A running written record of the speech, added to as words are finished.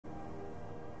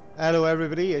Hello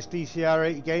everybody, it's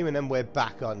DCR80 Gaming and we're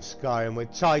back on Skyrim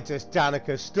with Titus,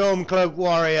 Danica, Stormcloak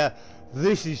Warrior.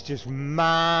 This is just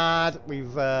mad.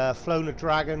 We've flown a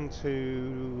dragon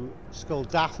to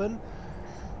Skuldafn.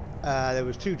 There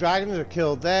was 2 dragons, I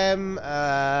killed them.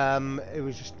 It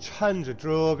was just tons of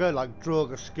Draugr, like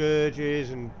Draugr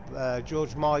Scourges and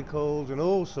George Michaels and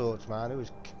all sorts, man. It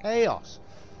was chaos.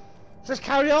 So let's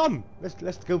carry on.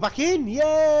 Let's go back in.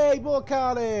 Yay, more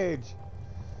carnage.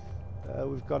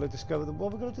 We've got to discover the...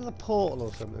 What, we've got to do the portal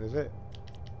or something, is it?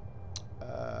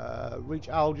 Reach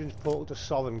Algin's portal to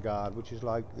Sovngarde, which is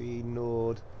like the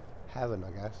Nord heaven,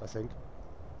 I guess, I think.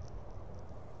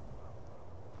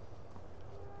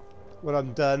 When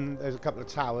I'm done, there's a couple of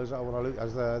towers I want to loot.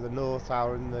 There's the North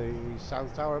Tower and the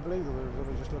South Tower, I believe. That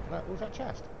we're just looking at. What's that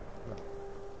chest?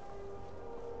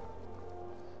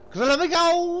 Because I love the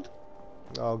gold!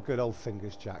 Oh, good old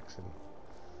Fingers Jackson.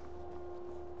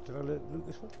 Did I loot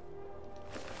this one?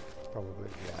 Probably,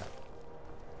 yeah.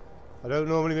 I don't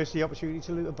normally miss the opportunity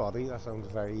to loot a body. That sounds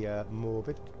very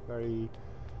morbid, very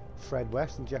Fred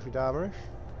West and Jeffrey Dahmerish.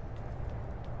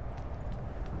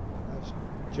 Let's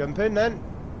jump in then.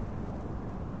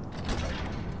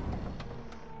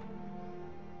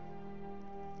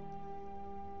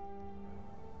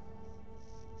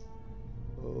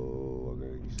 Oh, I'm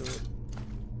going to use something.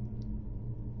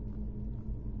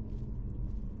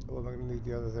 Oh, am I going to need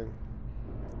the other thing?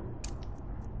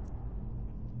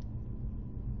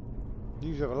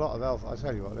 Use up a lot of health. I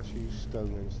tell you what, let's use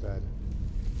stone instead.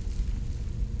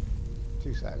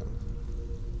 2 seconds.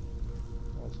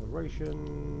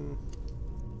 Alteration.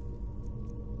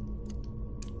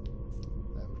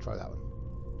 Yeah, we'll try that one.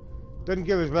 Didn't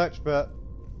give us much, but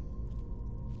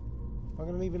I'm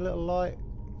gonna need a little light.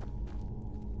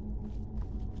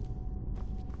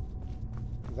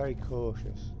 I'm very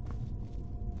cautious.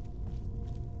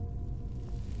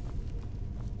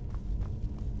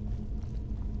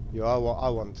 Yeah, I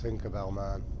want Tinkerbell,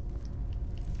 man.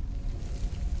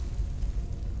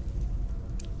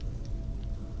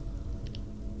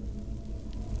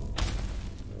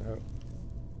 Yeah.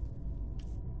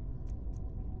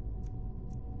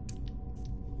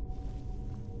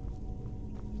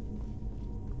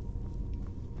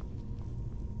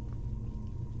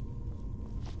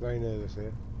 Very nervous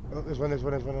here. Oh, there's one.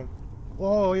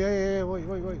 Oh, yeah, wait.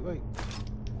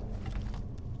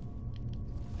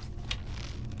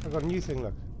 I've got a new thing,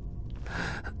 look.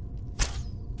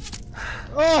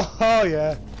 Oh,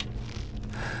 yeah.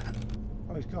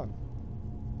 Oh, he's gone.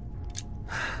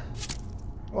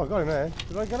 Oh, I got him there.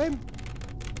 Did I get him?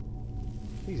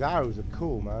 These arrows are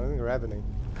cool, man. I think they're ebony.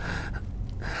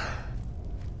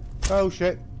 Oh,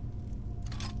 shit.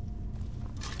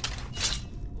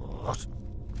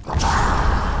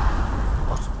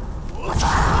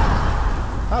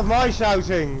 Have my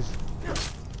shoutings.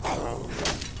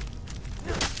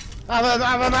 Have him!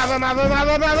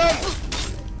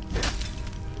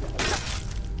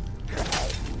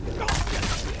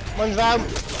 One's down.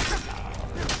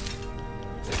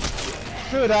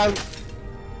 2 down.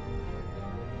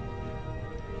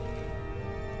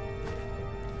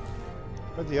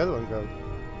 Where'd the other one go?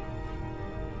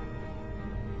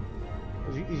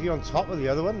 Is he on top of the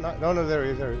other one? No, there he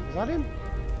is. Is that him?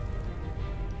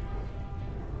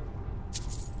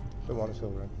 Don't want to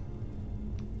silver.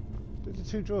 Did the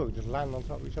 2 Draugr just land on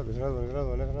top of each other? There's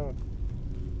another one.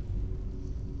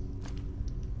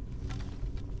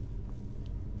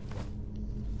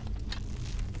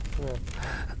 Yeah.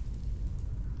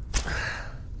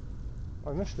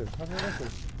 I missed him. How did I miss him?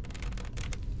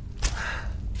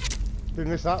 Didn't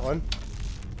miss that one.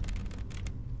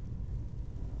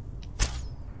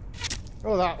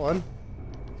 Oh, that one.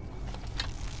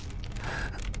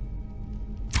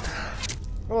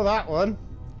 Oh, that one.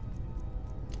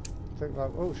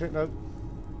 Oh shit, no.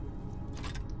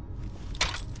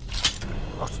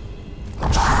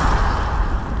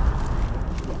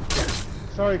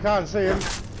 Sorry, can't see him.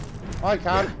 I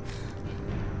can.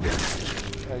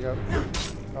 There you go.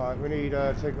 Alright, we need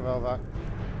Tinkerbell back.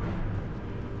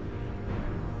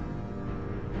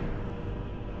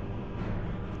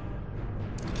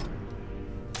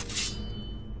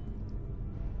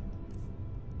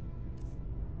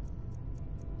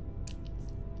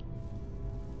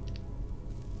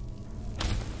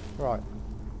 Right.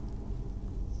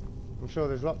 I'm sure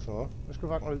there's lots more. Let's go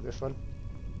back and loot this one.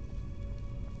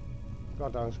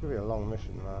 God damn, it's going to be a long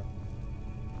mission, man.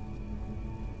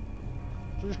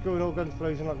 So just going all guns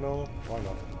blazing like normal? Why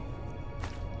not?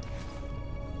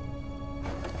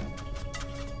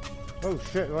 Oh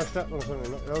shit, have I stepped on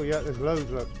something? Oh yeah, there's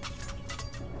loads, look.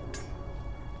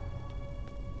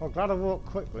 I'm glad I walked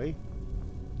quickly.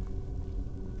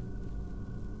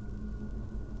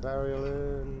 Burial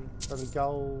urn, any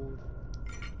gold.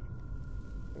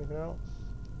 Anything else?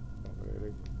 Not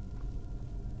really.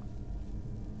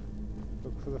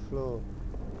 Look for the floor.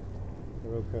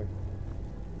 We're okay.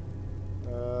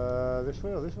 This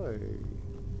way or this way?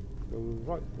 Go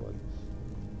right once.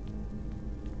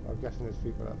 I'm guessing there's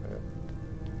people up there.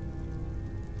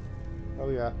 Oh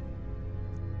yeah.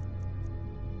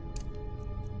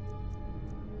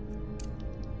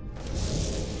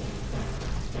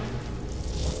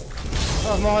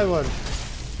 Oh, my one.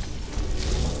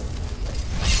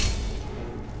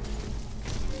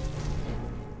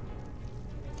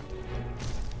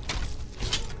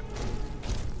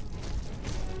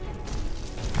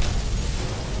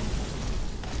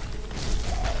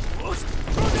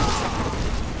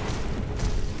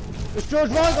 It's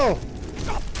George Michael!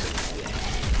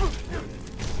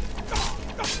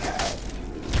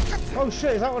 Oh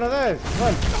shit, is that one of theirs?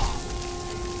 Run!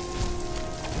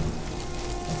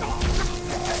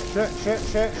 Shit.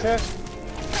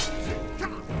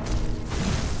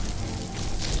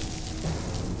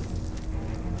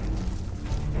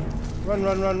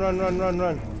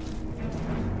 Run.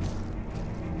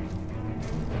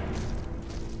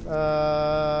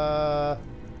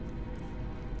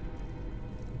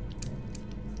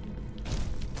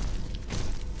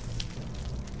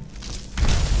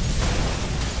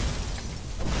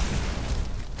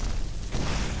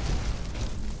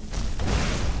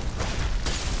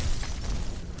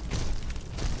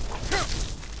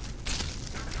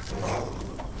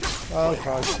 Oh,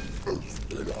 Christ.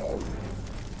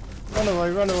 Run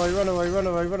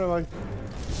away.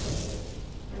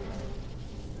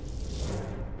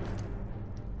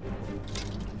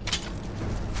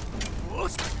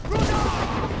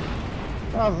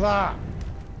 Have that.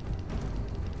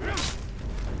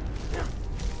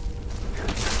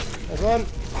 There's one.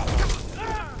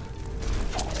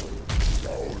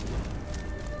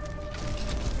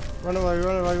 Run away.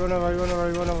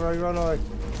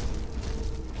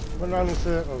 Run round in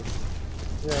circles.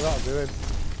 Yeah, that'll do it.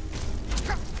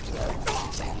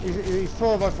 He's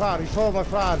foiled my plan.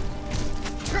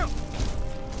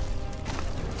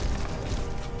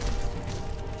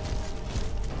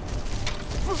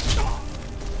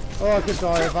 Oh, I could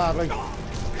die here badly.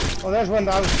 Oh, there's one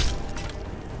down.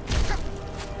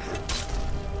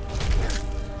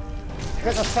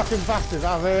 Get the fucking bastard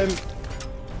out of him.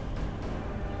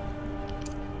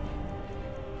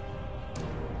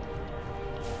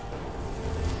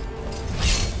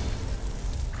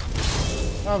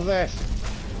 Have this.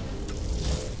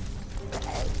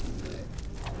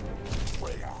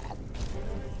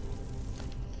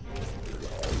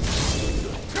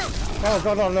 Oh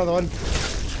god, not another one.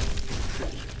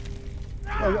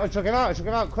 Oh, I took him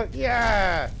out quick.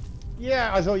 Yeah,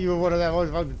 I thought you were one of them. I was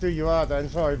about to do you out then.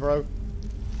 Sorry, bro.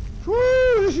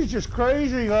 Woo, this is just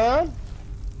crazy, man.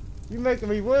 You making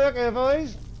me work here,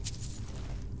 boys.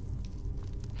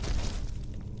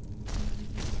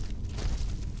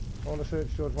 I want to search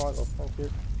George Michael. Thank you.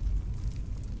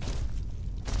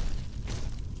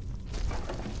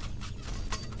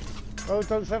 Oh,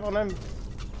 don't step on them.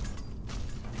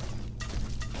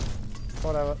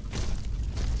 Whatever.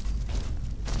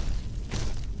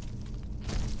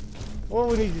 All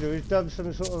we need to do is dub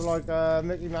some sort of like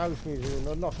Mickey Mouse music,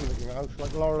 or not some Mickey Mouse,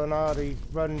 like Laurel and Hardy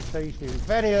run chase music.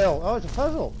 Benny Hill! Oh, it's a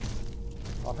puzzle!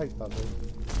 I hate puzzles.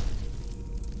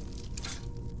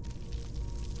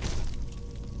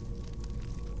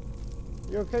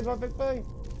 You okay, my big boy?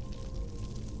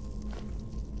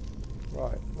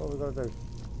 Right, what are we going to do?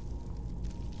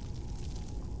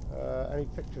 Any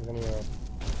pictures anywhere?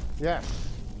 Yes!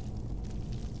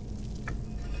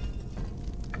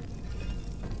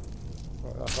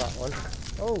 Right, that's that one.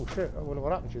 Oh shit, I wonder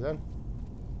what happened to you then.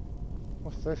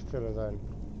 What's this pillar then?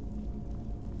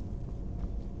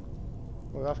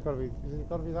 Well, that's got to be, is it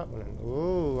got to be that one then?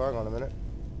 Oh, hang on a minute.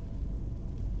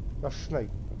 That's a snake.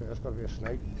 Okay, that's got to be a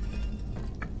snake.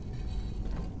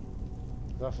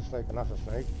 That's a snake and that's a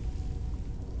snake.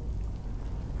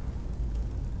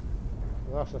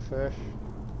 That's a fish.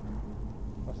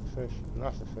 That's a fish and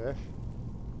that's a fish.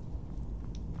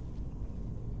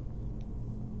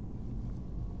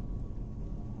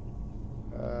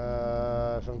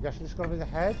 So I'm guessing it's got to be the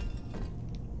head.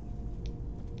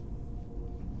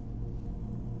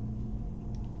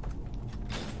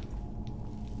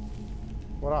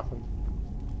 What happened?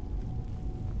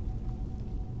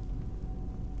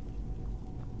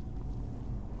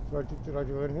 Did I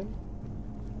do anything?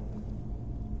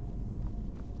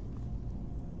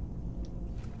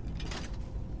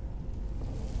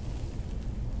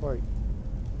 Wait.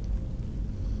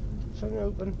 Something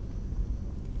open.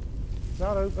 It's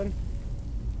not open.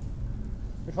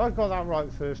 If I got that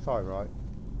right first time, right?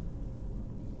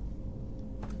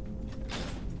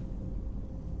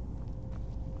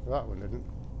 That one didn't.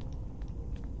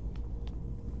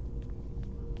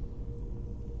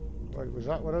 Wait, was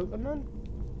that one open then?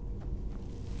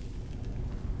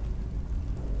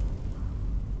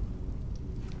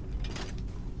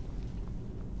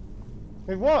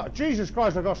 Hey, what? Jesus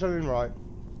Christ, I got something right.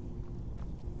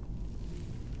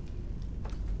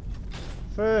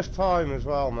 First time as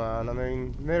well, man. I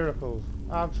mean, miracles.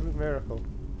 Absolute miracle.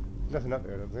 Nothing up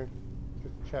there, I don't think.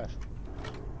 Just a chest.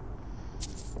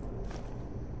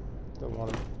 Don't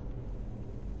want him.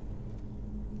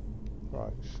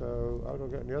 Right, so how do I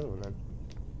get the other one then?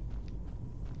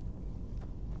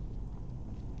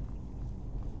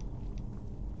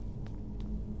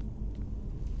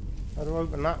 How do I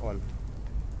open that one?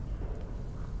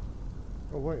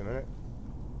 Oh, wait a minute.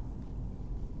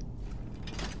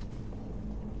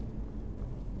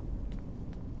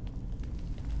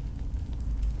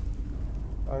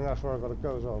 I think that's where I've got to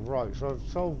go as well. Right, so I've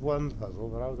solved one puzzle,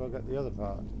 but how do I get the other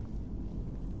part?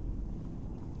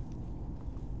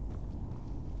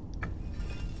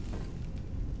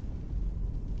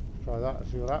 Try that and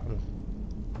see what happens.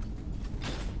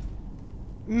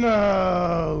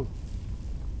 No!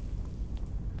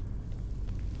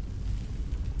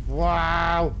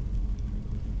 Wow!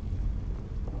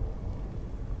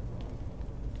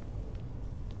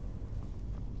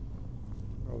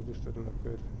 Oh, this didn't look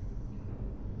good.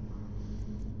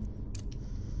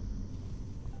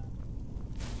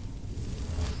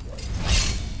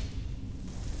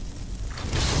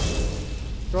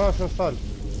 Go have some fun.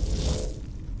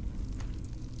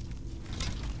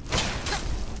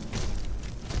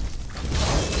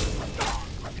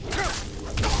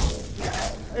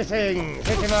 Hitting! Hit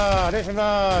him hard! Hit him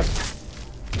hard!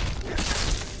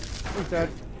 He's dead.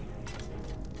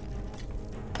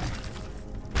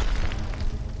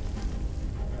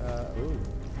 Ooh.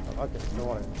 I like it. I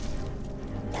want it.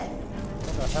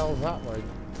 What the hell's that way?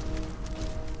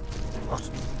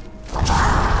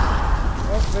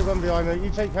 Oh, big one behind me.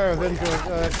 You take care of them,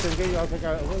 Stingy. I'll take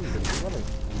out of them.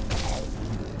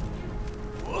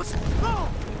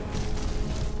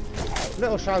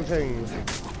 Little shouting.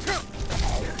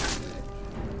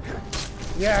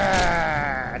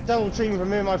 Yeah! Double team for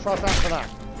me and my frost after that.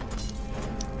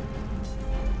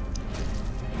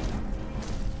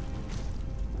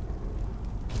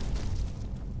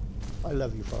 I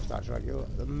love you, Frost Axe. You're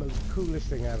the most coolest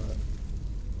thing ever.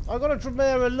 I got a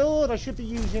Tremere Lord. I should be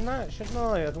using that, shouldn't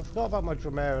I? I forgot about my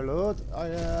Tremere Lord. I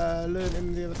learned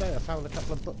him the other day. I found a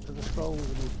couple of books of the scrolls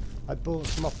and I bought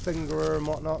some off Fingerer and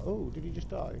whatnot. Oh, did he just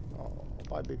die? Oh,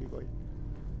 bye, baby boy.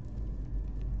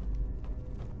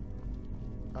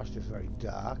 That's just very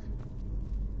dark.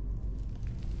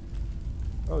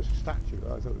 Oh, it's a statue.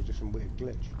 Oh, I thought it was just some weird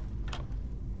glitch.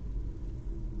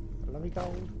 Let me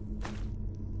gold.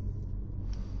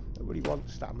 Nobody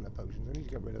wants stamina potions. I need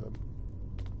to get rid of them.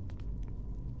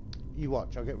 You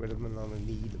watch, I'll get rid of them and I'll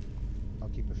need them. I'll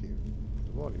keep a few.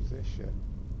 What is this shit?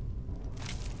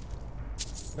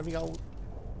 Let me gold.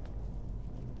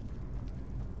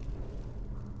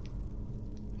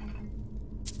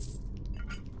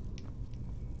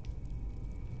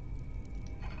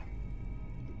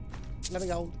 Let me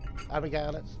go. Have a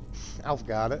garnet. Alf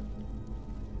garnet.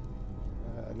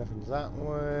 Nothing's that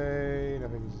way.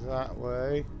 Nothing's that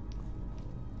way.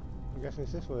 I'm guessing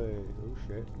it's this way. Oh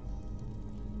shit.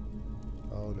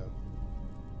 Oh no.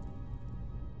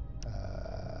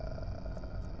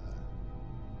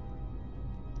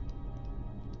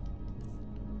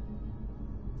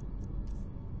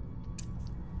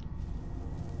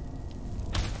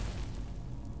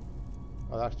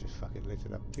 Oh, that's just fucking lit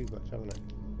it up too much, haven't it?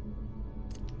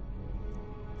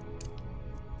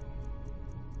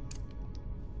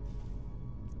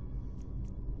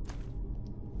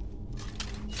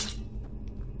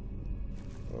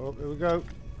 Oh, here we go.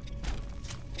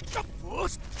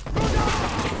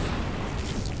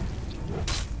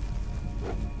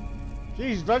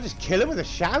 Jesus, did I just kill him with a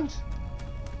shout?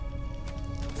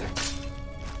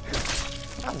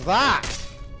 How's that?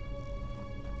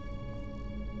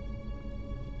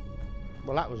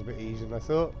 Well, that was a bit easier than I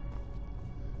thought.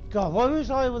 God, why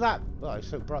was I with that? Oh, it's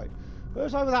so bright. Why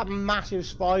was I with that massive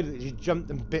spider that just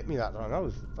jumped and bit me that time? That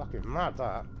was fucking mad,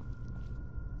 that.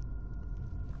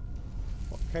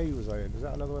 What cave was I in? Is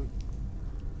that another one?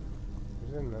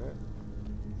 Is it in there?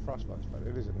 Frostbite spider.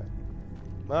 It is in there.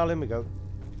 Well, in we go.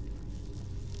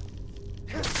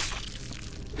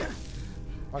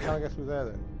 Why can't I get through there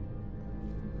then?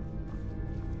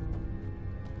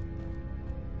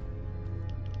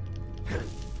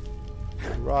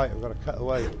 Right, I've got to cut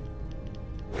away.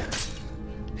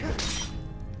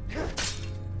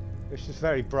 It's just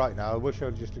very bright now. I wish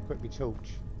I'd just equip my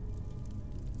torch.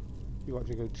 You want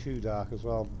to go too dark as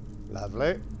well.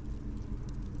 Lovely.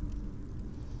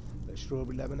 Bit of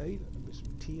strawberry lemonade, a bit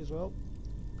of tea as well.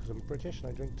 Because I'm British and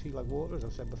I drink tea like water, as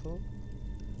I've said before.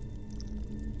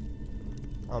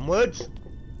 Onwards.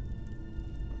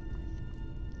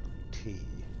 Tea.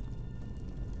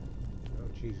 Oh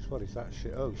Jesus, what is that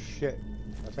shit? Oh shit.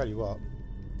 I'll tell you what.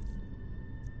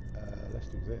 Let's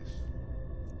do this.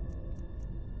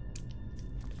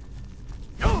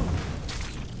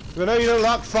 I know you don't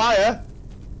like fire.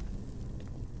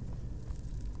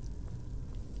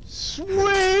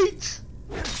 Sweet!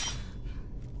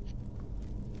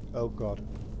 Oh god.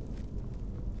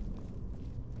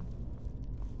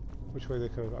 Which way they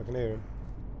come? I can hear him.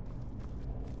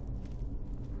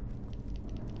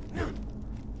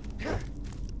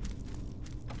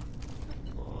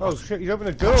 Oh shit, he's opened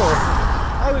a door!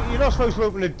 Oh, you're not supposed to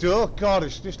open a door? God,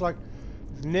 it's just like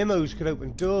if Nimos could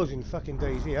open doors in fucking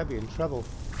DayZ, I'd be in trouble.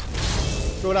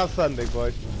 Go and have fun, big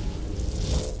boy.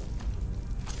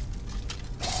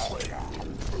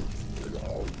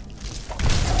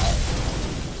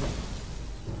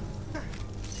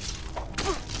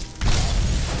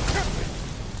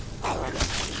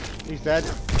 He's dead.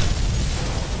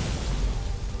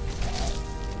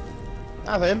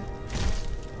 Have him.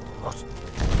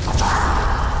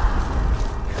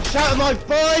 Shout at my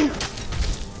boy!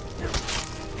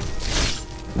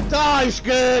 Die,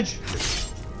 Scourge!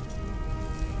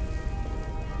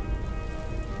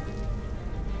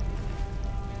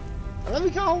 Let me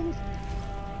go!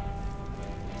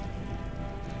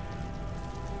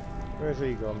 Where's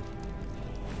he gone?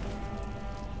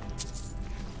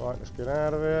 Right, let's get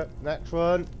out of it. Next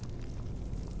one.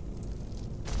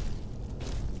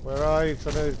 Where are you? 'Cause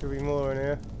I know there's going to be more in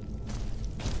here.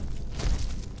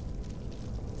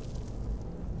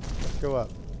 Let's go up.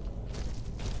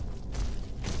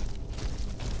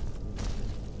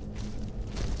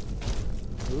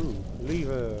 Ooh,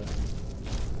 lever.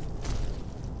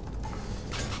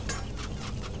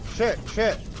 Shit,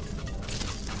 shit.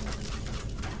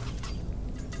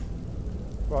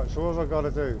 Right, so what have I got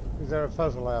to do? Is there a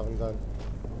puzzle I haven't done?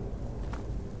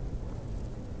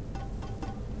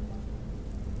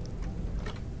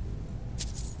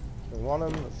 I want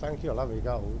them, thank you, I'll have your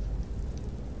gold.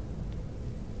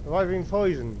 Have I been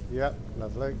poisoned? Yep,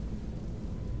 lovely.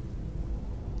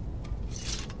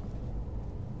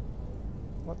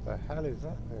 What the hell is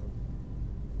that thing?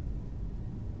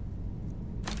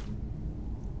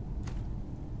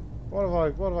 What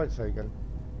have I taken?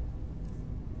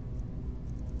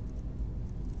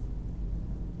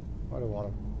 I don't want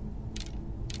them.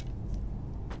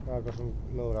 Oh, I've got some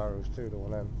more arrows too, don't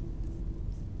want them.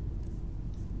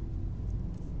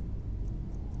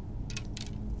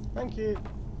 Thank you.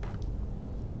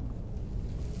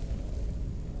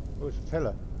 Oh, it's a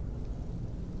pillar.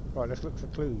 Right, let's look for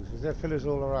clues. Is there pillars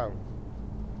all around?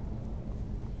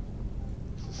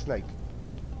 It's a snake.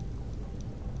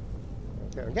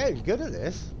 Okay, I'm getting good at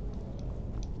this.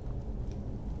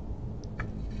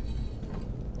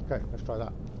 Okay, let's try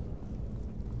that.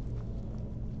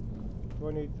 Do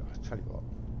I need... I'll tell you what.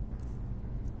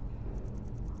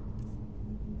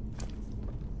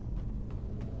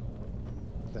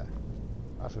 There.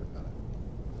 That's a bit better.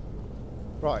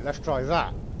 Right, let's try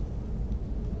that.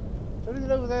 Is there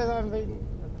anything over there that I haven't been?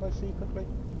 Can I see quickly?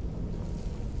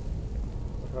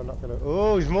 I'm not gonna...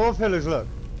 Oh, there's more pillars, look!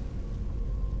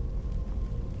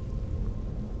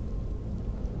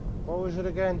 What was it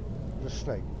again? The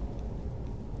snake.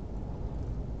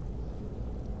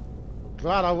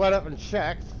 Glad I went up and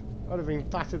checked. I'd have been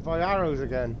battered by arrows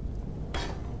again.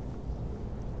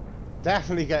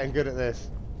 Definitely getting good at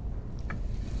this.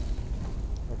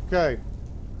 Okay.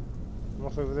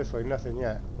 What's over this way? Nothing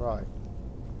yet. Right.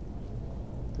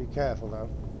 Be careful now.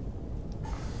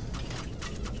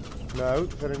 No,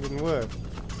 that it didn't work.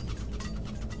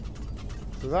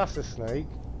 So that's a snake.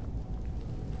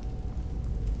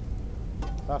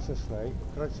 That's a snake.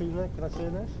 Can I see this? Can I see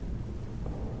this?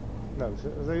 No, so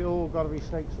have they all got to be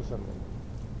snakes or something?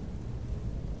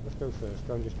 Let's go first.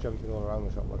 I'm just jumping all around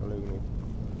the shop like a loony.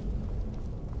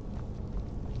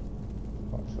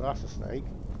 Right, so that's a snake.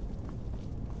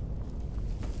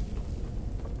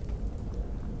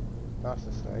 That's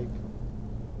a snake.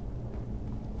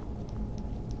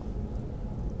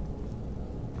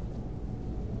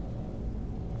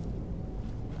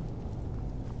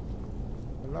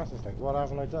 And that's a snake. What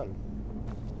haven't I done?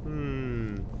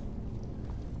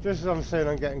 Just as I'm saying,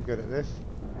 I'm getting good at this.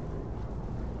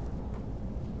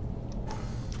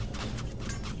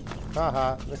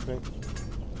 Haha, miss me.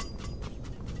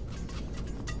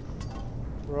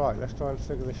 Right, let's try and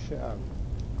figure this shit out.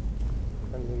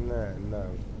 Anything there? No.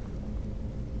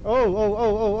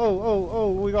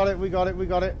 Oh, we got it, we got it, we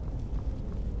got it.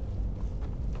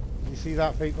 You see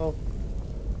that, people?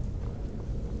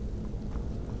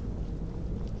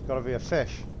 It's got to be a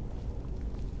fish.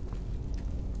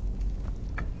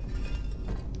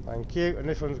 Thank you, and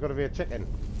this one's got to be a chicken.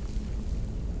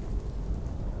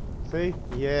 See?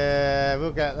 Yeah,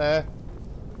 we'll get there.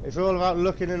 It's all about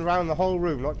looking around the whole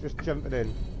room, not just jumping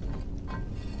in.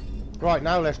 Right,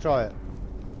 now let's try it.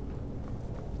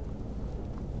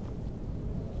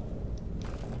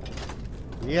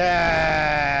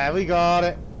 Yeah, we got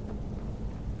it.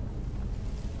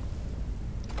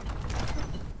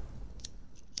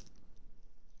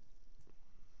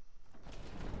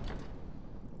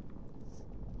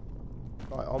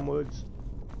 Right, onwards.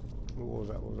 What was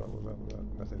that? What was that? What was that? What was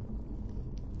that? Nothing.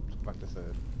 Let's go back to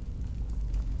third.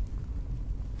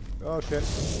 Oh shit.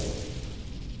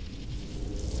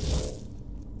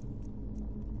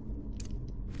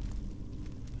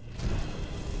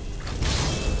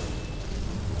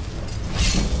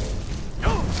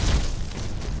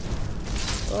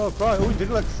 Oh, Christ. Oh, he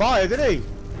didn't like fire, did he?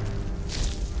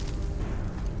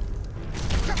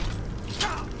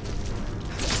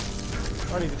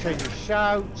 I need to change his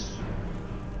shouts.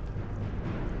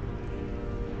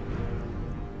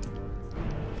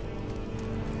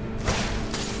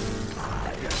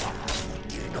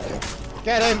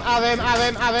 Get him! Have him! Have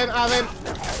him! Have him! Have him!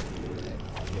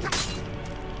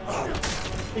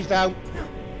 He's down.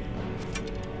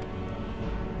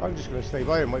 I'm just going to stay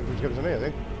by him and wait for him to come to me, I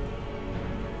think.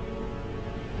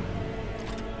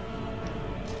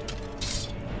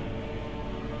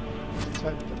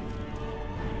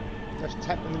 Let's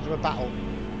tempt them into a battle.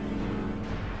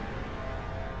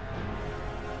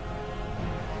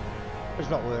 It's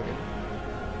not working.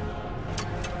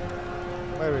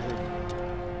 Where is he?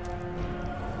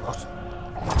 What?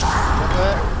 Up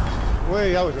there.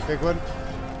 Whee, that was a big one.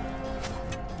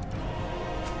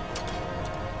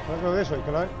 Can I go this way,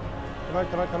 can I?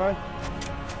 Can I?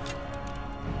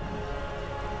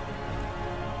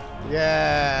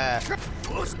 Yeah!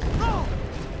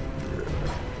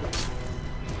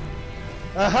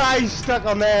 Aha, he's stuck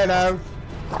on there now.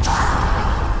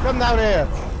 Come down here.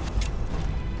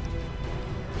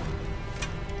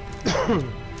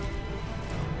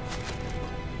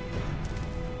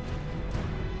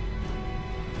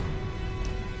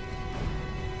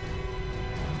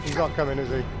 He's not coming, is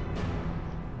he?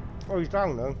 Oh, he's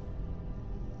down though.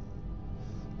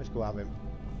 Let's go have him.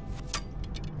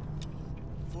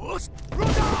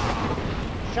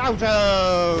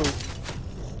 Shout-o!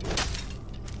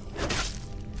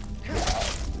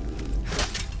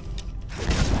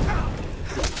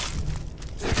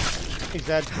 He's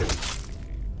dead.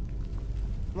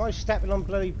 Am I stepping on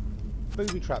bloody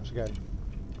booby traps again?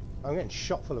 I'm getting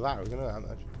shot full of arrows, you know that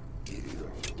much.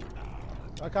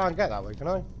 I can't get that way, can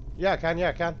I? Yeah, I can, yeah,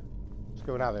 I can. Let's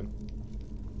go and have him.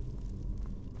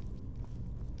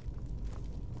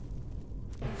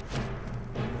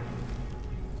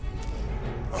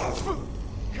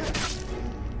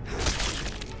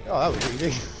 Oh, that was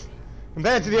easy.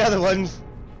 Compared to the other ones.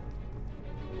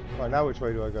 Right, now which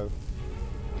way do I go?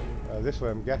 This way,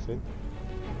 I'm guessing.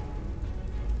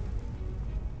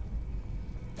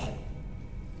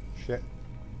 Shit.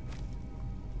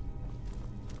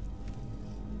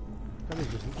 That is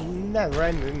just never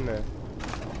ending, isn't it?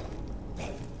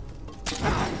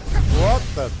 What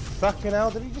the fucking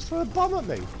hell? Did he just throw a bomb at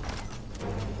me?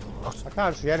 I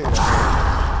can't see anything.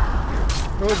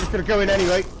 We're just gonna go in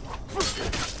anyway.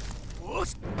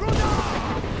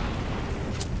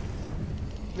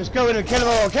 Just go in and kill them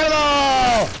all! Kill them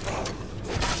all!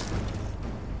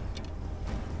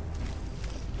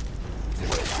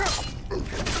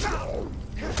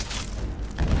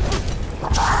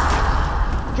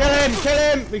 Kill him! Kill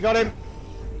him! We got him!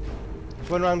 There's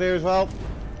one around here as well.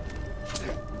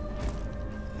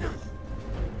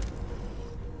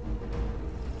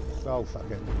 Oh, fuck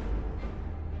it.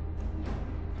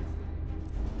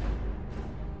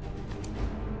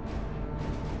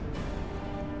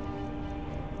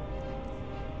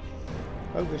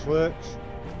 Hope this works.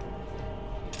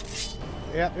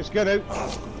 Yep, it's gonna.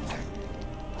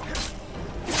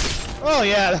 Oh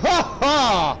yeah! Ha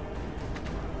ha!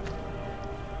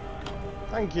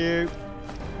 Thank you.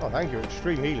 Oh, thank you.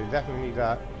 Extreme healing. Definitely need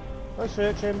that. Can I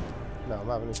search him? No, I'm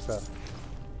having his stuff.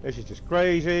 This is just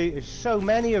crazy. There's so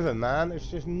many of them, man. It's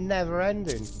just never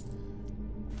ending.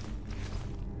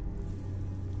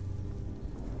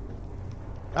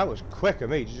 That was quick of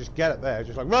me to just get up there.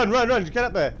 Just like, run, run, run, just get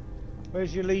up there.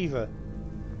 Where's your lever?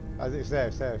 Oh, it's there,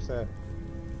 it's there, it's there.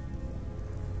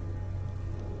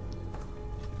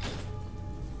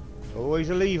 Always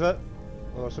a lever.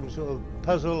 Or some sort of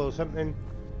puzzle or something.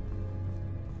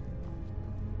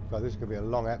 God, this is going to be a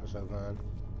long episode, man.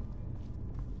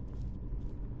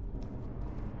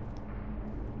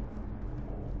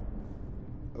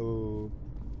 Oh.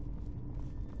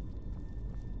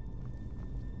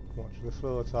 Watch the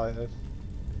floor, Titus.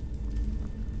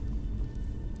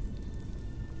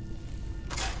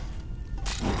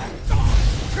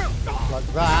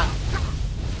 Like that.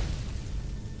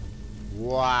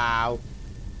 Wow.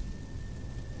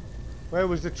 Where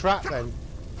was the trap then?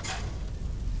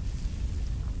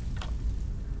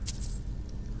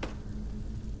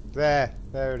 There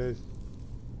it is.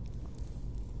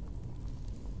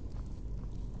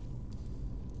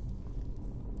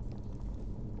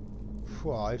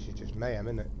 Wow, this is just mayhem,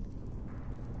 isn't it?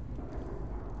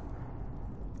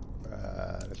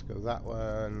 Let's go that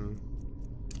one.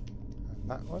 And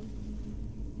that one.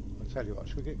 I'll tell you what,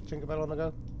 should we get Tinkerbell on the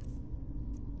go?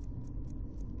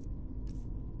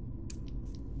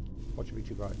 What should be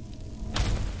too bright?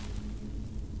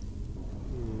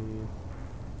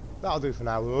 That'll do for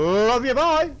now. Love you,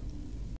 bye!